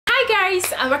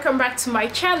Guys, and welcome back to my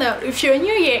channel. If you're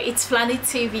new here, it's Flaany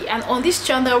TV, and on this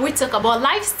channel we talk about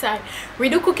lifestyle. We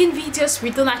do cooking videos, we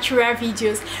do natural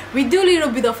videos, we do a little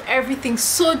bit of everything.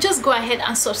 So just go ahead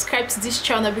and subscribe to this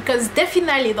channel because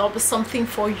definitely there'll be something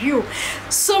for you.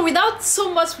 So without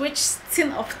so much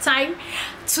wasting of time,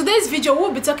 today's video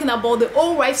we'll be talking about the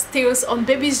old wives' tales on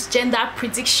baby's gender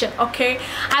prediction. Okay,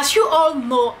 as you all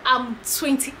know, I'm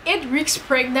 28 weeks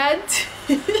pregnant.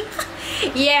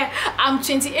 Yeah, I'm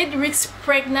 28 weeks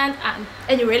pregnant, and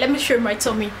anyway, let me show you my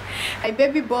tummy. My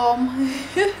baby bump.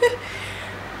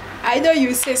 I know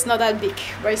you say it's not that big,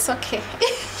 but it's okay.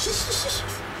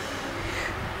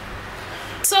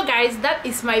 So guys, that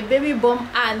is my baby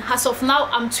bump, and as of now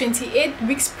I'm 28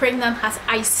 weeks pregnant, as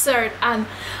I said, and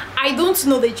I don't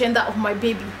know the gender of my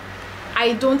baby.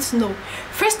 I don't know.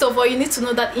 First of all, you need to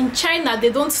know that in China they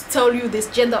don't tell you the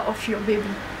gender of your baby.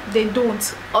 They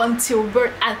don't until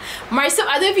birth, and myself,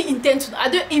 I don't even intend to. I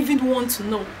don't even want to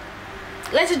know.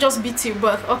 Let it just be till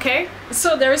birth, okay?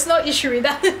 So there is no issue with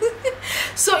that.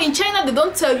 So in China they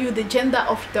don't tell you the gender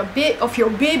of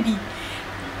your baby.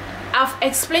 I've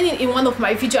explained it in one of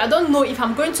my videos. I don't know if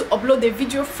I'm going to upload the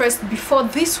video first before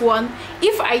this one.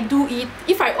 If I do it,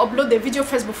 if I upload the video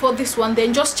first before this one,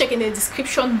 then just check in the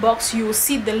description box. You will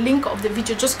see the link of the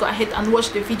video. Just go ahead and watch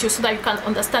the video so that you can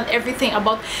understand everything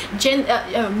about gender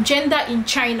in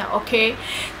China, okay?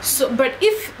 So, but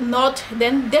if not,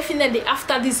 then definitely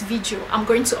after this video I'm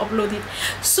going to upload it.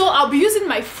 So I'll be using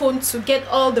my phone to get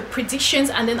all the predictions,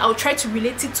 and then I'll try to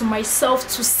relate it to myself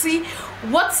to see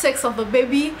what sex of the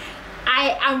baby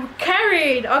I am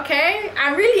carried. Okay,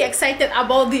 I'm really excited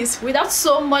about this. Without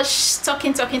so much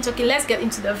talking, let's get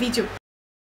into the video.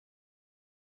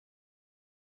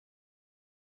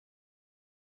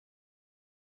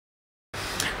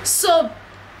 So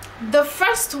the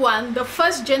first one, the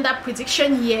first gender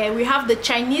prediction here, we have the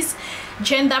Chinese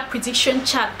gender prediction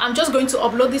chart. I'm just going to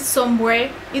upload it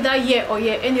somewhere, either here or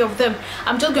here, any of them.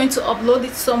 I'm just going to upload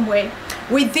it somewhere.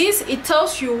 With this, it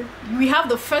tells you, we have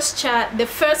the first chart, the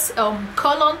first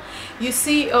column. You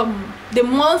see the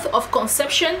month of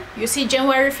conception. You see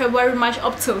January, February, March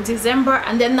up till December,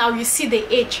 and then now you see the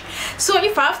age. So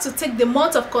if I have to take the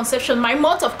month of conception, my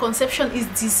month of conception is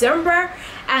December,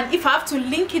 and if I have to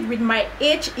link it with my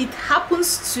age, it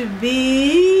happens to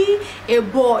be a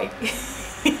boy.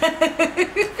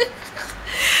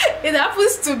 It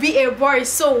happens to be a boy.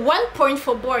 So 1 point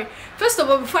for boy. First of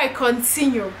all, before I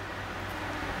continue,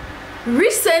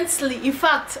 recently, in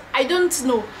fact, I don't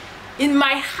know, in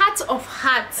my heart of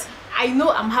hearts, I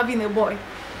know I'm having a boy,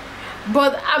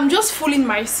 but I'm just fooling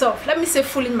myself. Let me say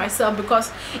fooling myself,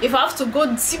 because if I have to go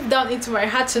deep down into my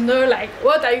heart to know like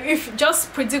what if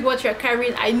just predict what you're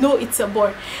carrying, I know it's a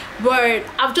boy, but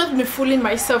I've just been fooling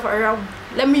myself around.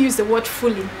 Let me use the word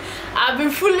fooling. I've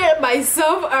been fooling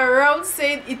myself around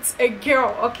saying it's a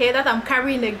girl, okay, that I'm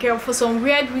carrying a girl for some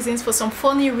weird reasons, for some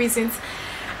funny reasons.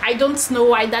 I don't know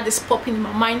why that is popping in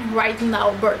my mind right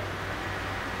now, but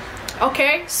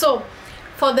okay. So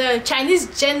for the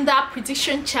Chinese gender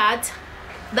prediction chart,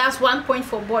 that's 1 point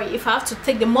for boy. If I have to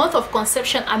take the month of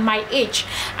conception and my age,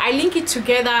 I link it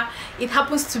together, it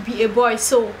happens to be a boy.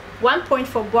 So 1 point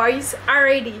for boys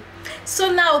already.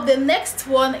 So now the next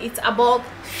one is about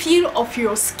feel of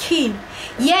your skin.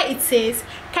 Yeah, it says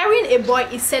carrying a boy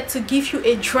is said to give you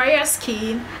a drier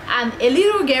skin, and a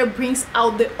little girl brings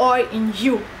out the oil in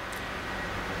you.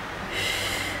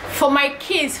 For my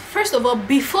case, first of all,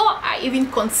 before I even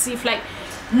conceive, like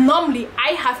normally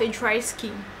I have a dry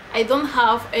skin. I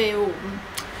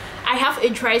have a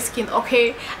dry skin,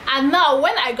 okay? And now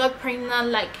when I got pregnant,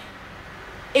 like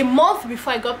a month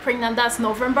before I got pregnant, that's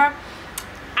November,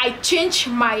 I changed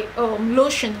my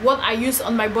lotion, what I use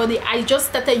on my body. I just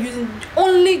started using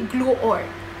only glow oil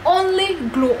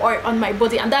on my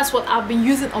body, and that's what I've been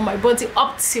using on my body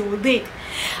up till date.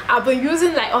 I've been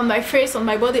using like on my face, on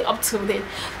my body up till date.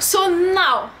 So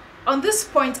now on this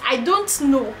point, I don't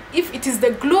know if it is the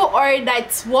glow oil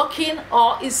that's working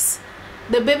or is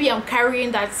the baby I'm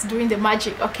carrying that's doing the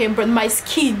magic, okay? But my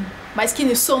skin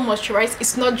is so moisturized,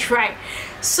 it's not dry.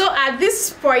 So at this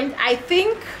point, I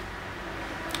think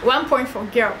 1 point for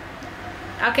girl,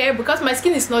 okay, because my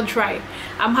skin is not dry.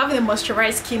 I'm having a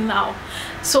moisturized skin now,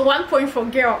 so 1 point for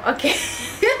girl, okay.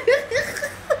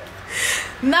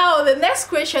 Now the next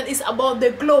question is about the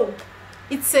glow.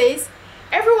 It says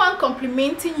everyone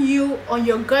complimenting you on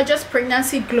your gorgeous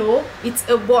pregnancy glow, it's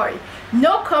a boy.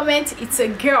 No comment, it's a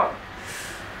girl.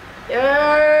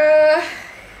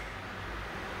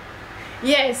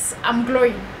 Yes, I'm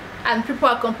glowing, and people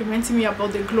are complimenting me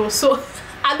about the glow, so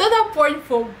another point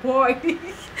for boy.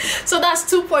 So that's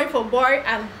 2 points for boy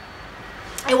and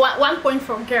one point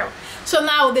for girl. So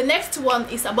now the next one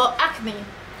is about acne.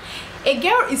 A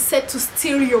girl is said to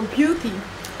steal your beauty,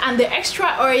 and the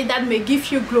extra oil that may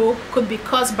give you glow could be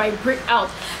caused by breakout.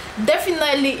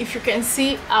 Definitely, if you can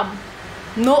see,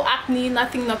 no acne,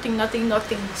 nothing.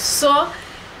 So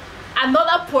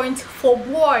another point for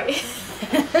boy.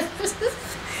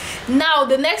 Now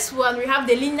the next one, we have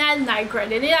the linear nigra.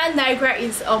 The linear nigra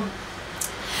is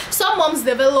some moms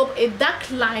develop a dark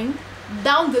line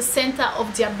down the center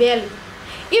of their belly.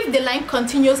 If the line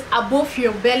continues above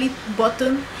your belly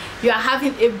button, you are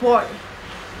having a boy.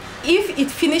 If it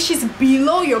finishes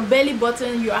below your belly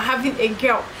button, you are having a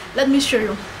girl. Let me show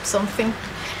you something.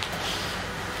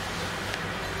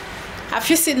 Have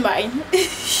you seen mine?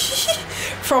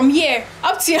 From here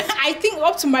up to, I think,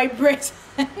 up to my breast.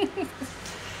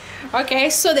 Okay,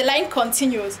 so the line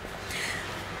continues,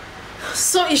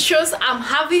 so it shows I'm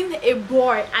having a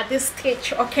boy at this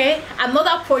stage. Okay,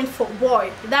 another point for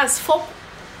boy. That's four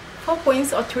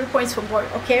points or 3 points for boy.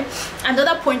 Okay,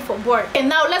 another point for boy. And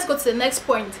now let's go to the next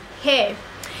point. Hair.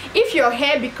 If your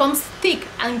hair becomes thick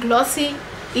and glossy,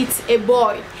 it's a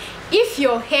boy. If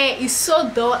your hair is so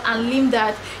dull and limp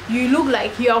that you look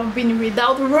like you have been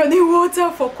without running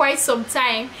water for quite some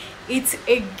time, it's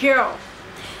a girl.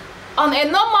 On a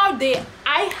normal day,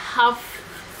 I have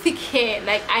thick hair.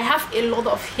 Like, I have a lot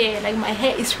of hair. Like, my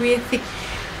hair is really thick,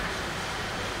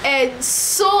 and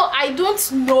so I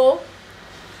don't know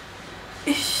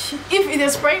if it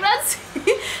is pregnancy.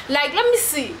 Like, let me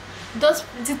see,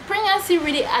 did pregnancy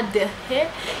really add the hair?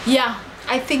 Yeah,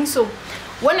 I think so.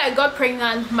 When I got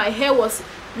pregnant, my hair was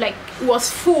like, it was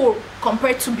full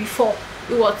compared to before.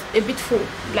 It was a bit full,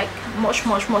 like much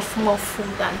more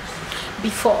full than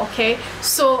before. Okay,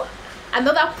 so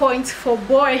another point for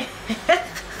boy.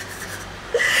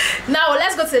 Now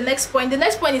let's go to the next point. The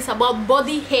next point is about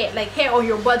body hair, like hair on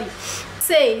your body. It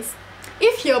says,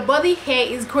 if your body hair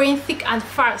is growing thick and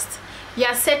fast, you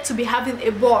are said to be having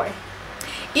a boy.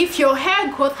 If your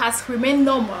hair growth has remained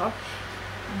normal,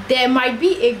 there might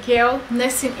be a girl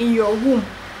nesting in your womb.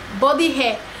 Body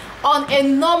hair. On a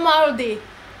normal day,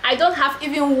 I don't have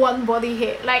even one body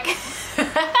hair. Like,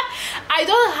 I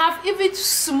don't have even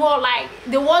small, like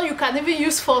the one you can even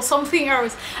use for something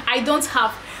else. I don't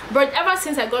have. But ever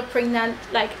since I got pregnant,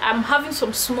 like, I'm having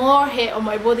some small hair on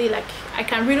my body. Like, I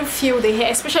can really feel the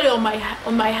hair, especially on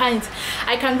my hands.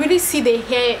 I can really see the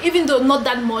hair, even though not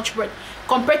that much, but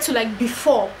compared to like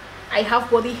before, I have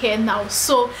body hair now.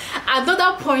 So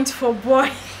another point for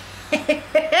boy.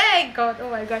 God, oh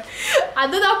my god,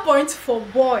 another point for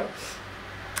boy.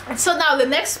 So now the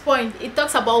next point, it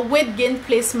talks about weight gain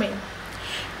placement.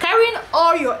 Carrying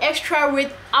all your extra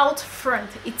weight out front,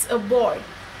 it's a boy.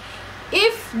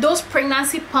 If those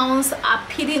pregnancy pounds are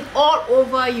pitting all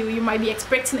over you, you might be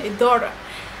expecting a daughter.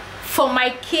 For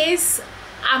my case,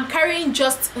 I'm carrying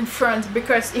just in front,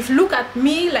 because if you look at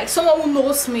me, like someone who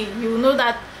knows me, you will know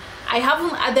that I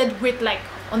haven't added weight like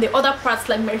on the other parts,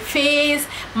 like my face,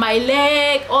 my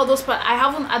leg, all those parts. I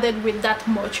haven't added weight that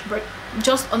much, but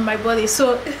just on my body.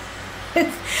 So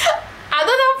another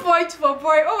point for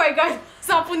boy. Oh my god, what's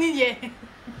happening here?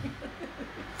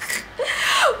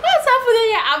 What's happening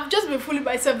here? I've just been fooling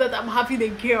myself that I'm having a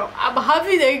girl. I'm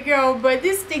having a girl, but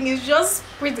this thing is just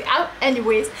pretty.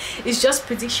 Anyways, it's just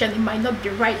prediction. It might not be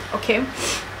right. Okay,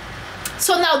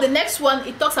 so now the next one,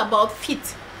 it talks about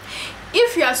feet.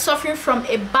 If you are suffering from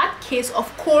a bad case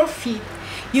of cold feet,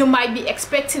 you might be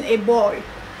expecting a boy.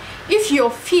 If your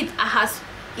feet are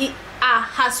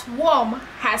as warm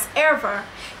as ever,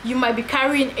 you might be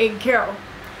carrying a girl.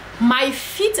 My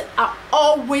feet are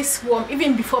always warm,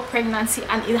 even before pregnancy,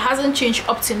 and it hasn't changed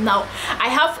up till now. I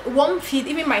have warm feet,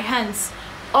 even my hands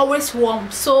always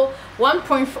warm. So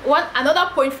another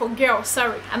point for girl.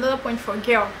 Sorry, another point for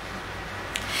girl.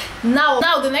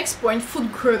 Now the next point, foot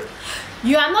growth.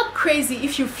 You are not crazy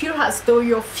if you feel as though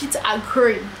your feet are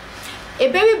growing.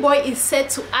 A baby boy is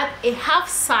said to add a half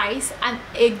size, and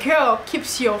a girl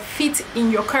keeps your feet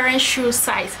in your current shoe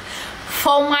size.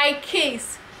 For my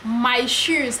case, my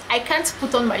shoes, I can't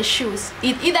put on my shoes.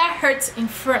 It either hurts in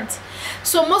front.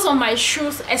 So most of my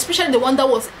shoes, especially the one that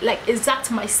was like exact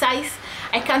my size,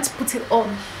 I can't put it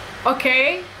on.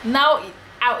 Okay, now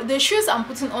the shoes I'm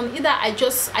putting on, either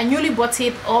I newly bought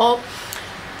it, or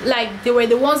like they were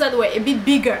the ones that were a bit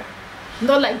bigger,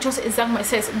 not like just exact my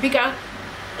size, bigger,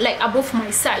 like above my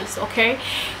size. Okay,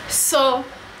 so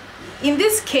in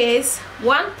this case,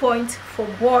 1 point for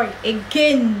boy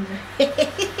again.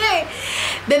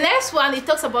 The next one, it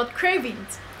talks about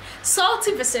cravings.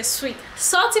 Salty versus sweet.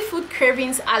 Salty food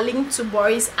cravings are linked to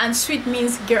boys, and sweet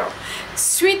means girl.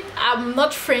 Sweet, I'm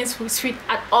not friends with sweet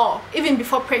at all. Even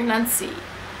before pregnancy,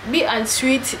 Be and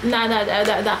sweet.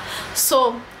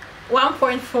 So 1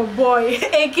 point for boy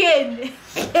again.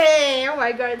 Oh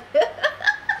my god.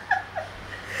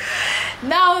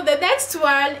 Now the next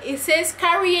one, it says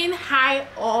carrying high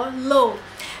or low.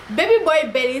 Baby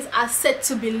boy bellies are said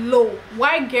to be low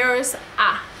while girls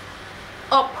are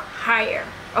up higher.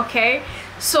 Okay,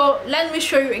 so let me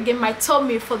show you again my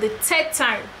tummy for the 3rd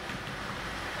time.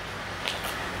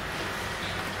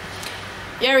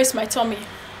 Here is my tummy.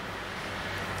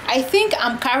 I think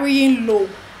I'm carrying low,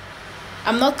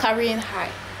 I'm not carrying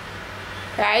high,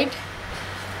 right?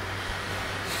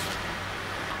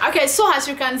 Okay, so as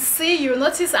you can see, you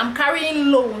notice I'm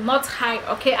carrying low, not high.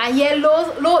 Okay, and here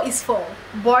low is for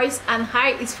boys and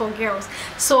high is for girls.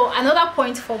 So another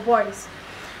point for boys.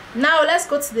 Now let's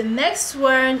go to the next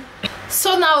one.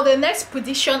 So now the next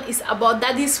position is about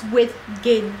daddy's weight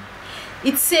gain.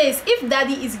 It says if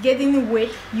daddy is gaining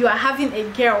weight, you are having a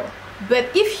girl, but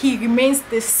if he remains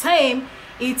the same,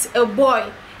 it's a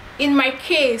boy. In my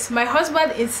case, my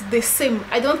husband is the same.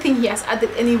 I don't think he has added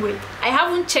any weight. I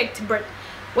haven't checked, but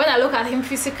when I look at him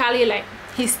physically, like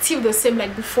he's still the same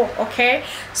like before. Okay,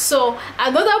 so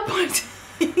another point.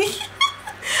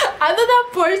 Another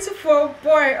point for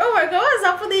boy. Oh my god, what's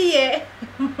happening here?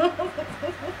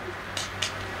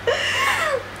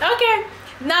 Okay,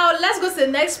 now let's go to the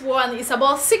next one. It's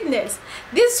about sickness.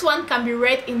 This one can be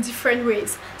read in different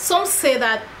ways. Some say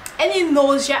that any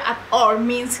nausea at all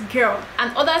means girl,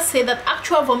 and others say that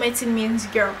actual vomiting means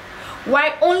girl,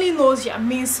 while only nausea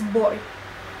means boy.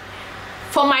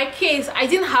 For my case, I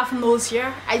didn't have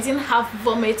nausea, I didn't have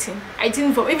vomiting, I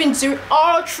didn't vomit. Even during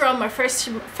all throughout my first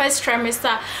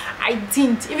trimester, I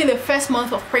didn't. Even the first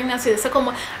month of pregnancy, the second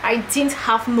month, I didn't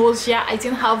have nausea, I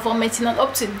didn't have vomiting, and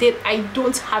up to date I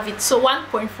don't have it. So 1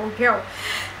 point for girl.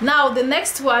 Now the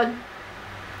next one,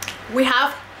 we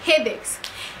have headaches.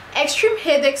 Extreme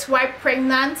headaches while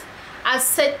pregnant are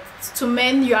said to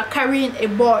mean you are carrying a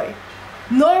boy.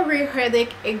 No real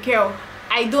headache, a girl.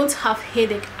 I don't have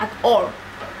headache at all,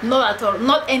 not at all,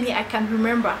 not any I can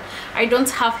remember. I don't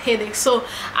have headache, so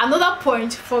another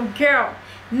point for girl.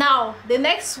 Now the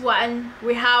next one,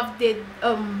 we have the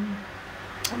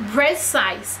breast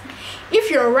size.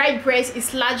 If your right breast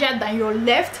is larger than your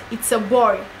left, it's a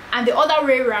boy, and the other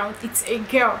way around, it's a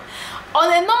girl.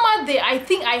 On a normal day, I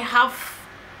think I have,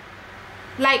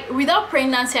 like without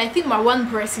pregnancy, I think my one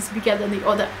breast is bigger than the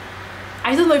other.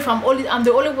 I don't know if I'm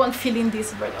the only one feeling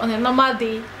this, but on a normal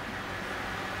day,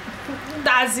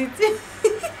 that's it.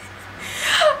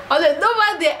 On a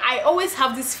normal day, I always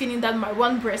have this feeling that my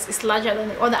one breast is larger than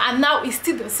the other, and now it's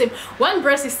still the same. One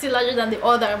breast is still larger than the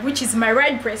other, which is my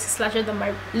right breast is larger than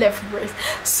my left breast.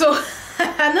 So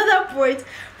another point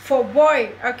for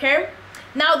boy. Okay,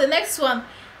 now the next one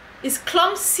is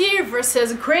clumsy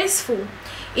versus graceful.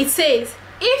 It says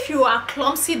if you are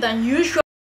clumsy than usual,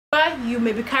 you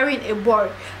may be carrying a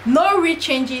boy. No real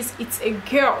changes, it's a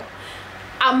girl.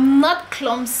 I'm not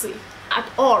clumsy at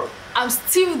all. I'm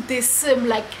still the same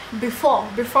like before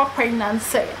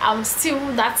pregnancy. I'm still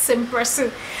that same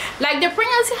person. Like the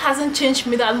pregnancy hasn't changed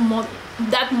me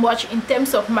that much in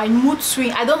terms of my mood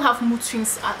swing. I don't have mood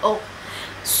swings at all,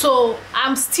 so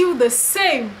I'm still the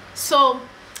same. So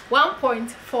 1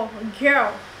 point for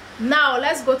girl. Now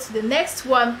let's go to the next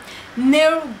one,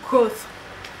 nail growth.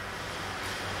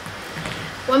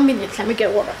 1 minute, let me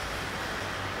get water.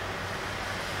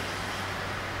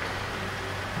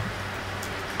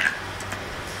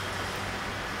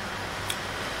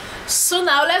 So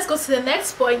now let's go to the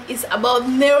next point. It's about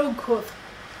nail growth.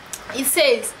 It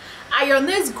says, are your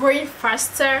nails growing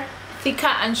faster, thicker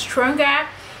and stronger?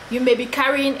 You may be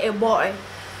carrying a boy.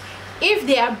 If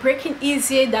they are breaking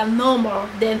easier than normal,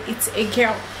 then it's a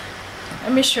girl.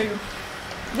 Let me show you.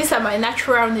 These are my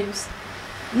natural nails,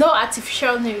 no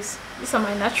artificial nails. These are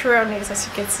my natural nails, as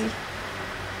you can see.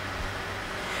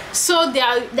 So they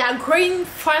are growing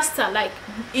faster, like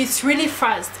it's really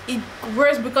fast. It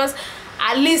grows because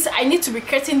at least I need to be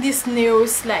cutting these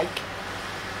nails like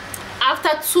after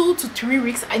 2 to 3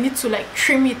 weeks. I need to like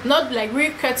trim it, not like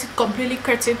really cut it, completely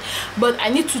cut it, but I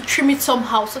need to trim it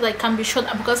somehow so that it can be short,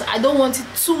 because I don't want it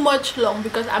too much long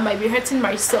because I might be hurting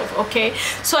myself. Okay,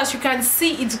 so as you can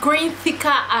see, it's growing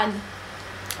thicker and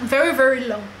very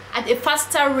long at a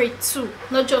faster rate too,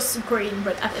 not just growing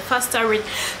but at a faster rate.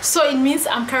 So it means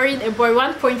I'm carrying a boy.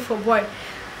 1 point for boy.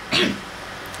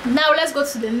 Now let's go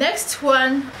to the next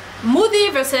one, moody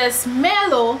versus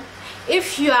mellow.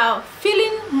 If you are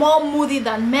feeling more moody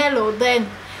than mellow, then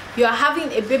you are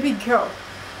having a baby girl.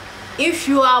 If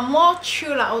you are more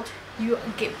chill out, you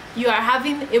are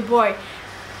having a boy.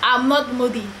 I'm not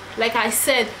moody, like I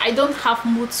said, I don't have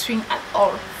mood swing at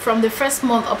all. From the first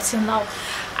month up till now,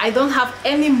 I don't have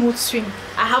any mood swing.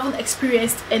 I haven't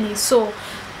experienced any. So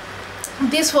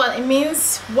this one, it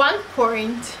means 1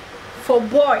 point for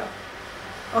boy.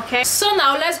 Okay, so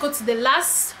now let's go to the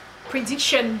last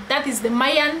prediction, that is the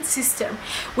Mayan system.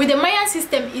 With the Mayan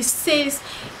system, it says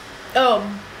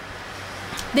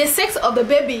the sex of the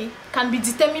baby can be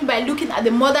determined by looking at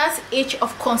the mother's age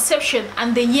of conception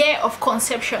and the year of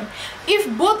conception.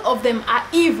 If both of them are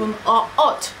even or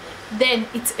odd, then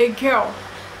it's a girl.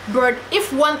 But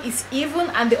if one is even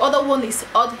and the other one is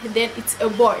odd, then it's a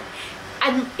boy.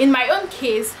 And in my own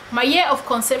case, my year of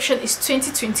conception is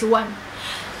 2021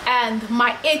 and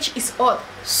my age is odd,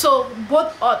 so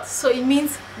both odd, so it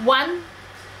means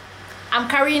I'm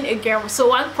carrying a girl, so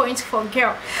 1 point for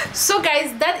girl. So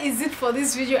guys, that is it for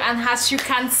this video, and as you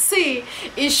can see,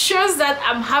 it shows that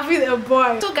I'm having a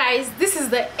boy. So guys, this is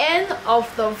the end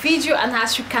of the video, and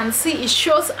as you can see, it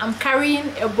shows I'm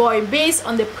carrying a boy based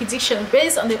on the prediction,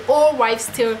 based on the old wives'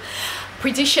 tale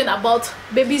prediction about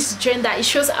baby's gender. It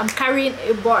shows I'm carrying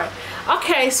a boy.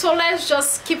 Okay, so let's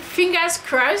just keep fingers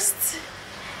crossed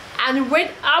and wait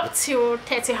up till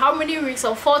 30 how many weeks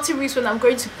or 40 weeks when I'm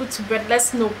going to put to bed.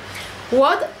 Let's know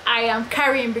what I am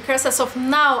carrying, because as of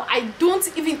now I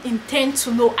don't even intend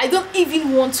to know. I don't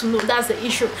even want to know. That's the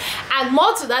issue. And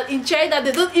more to that, in China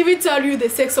they don't even tell you the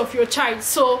sex of your child,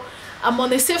 so I'm on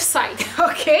the safe side.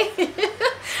 Okay.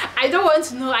 I don't want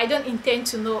to know. I don't intend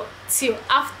to know till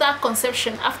after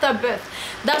conception, after birth.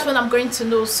 That's when I'm going to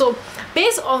know. So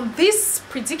based on this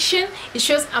prediction, it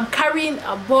shows I'm carrying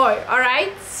a boy. All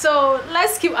right, so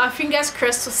let's keep our fingers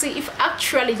crossed to see if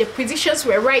actually the predictions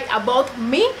were right about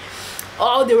me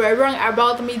or they were wrong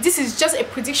about me. This is just a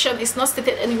prediction. It's not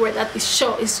stated anywhere that is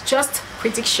sure. It's just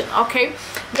prediction. Okay,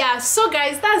 yeah. So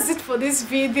guys, that's it for this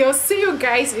video. See you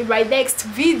guys in my next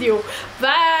video.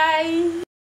 Bye.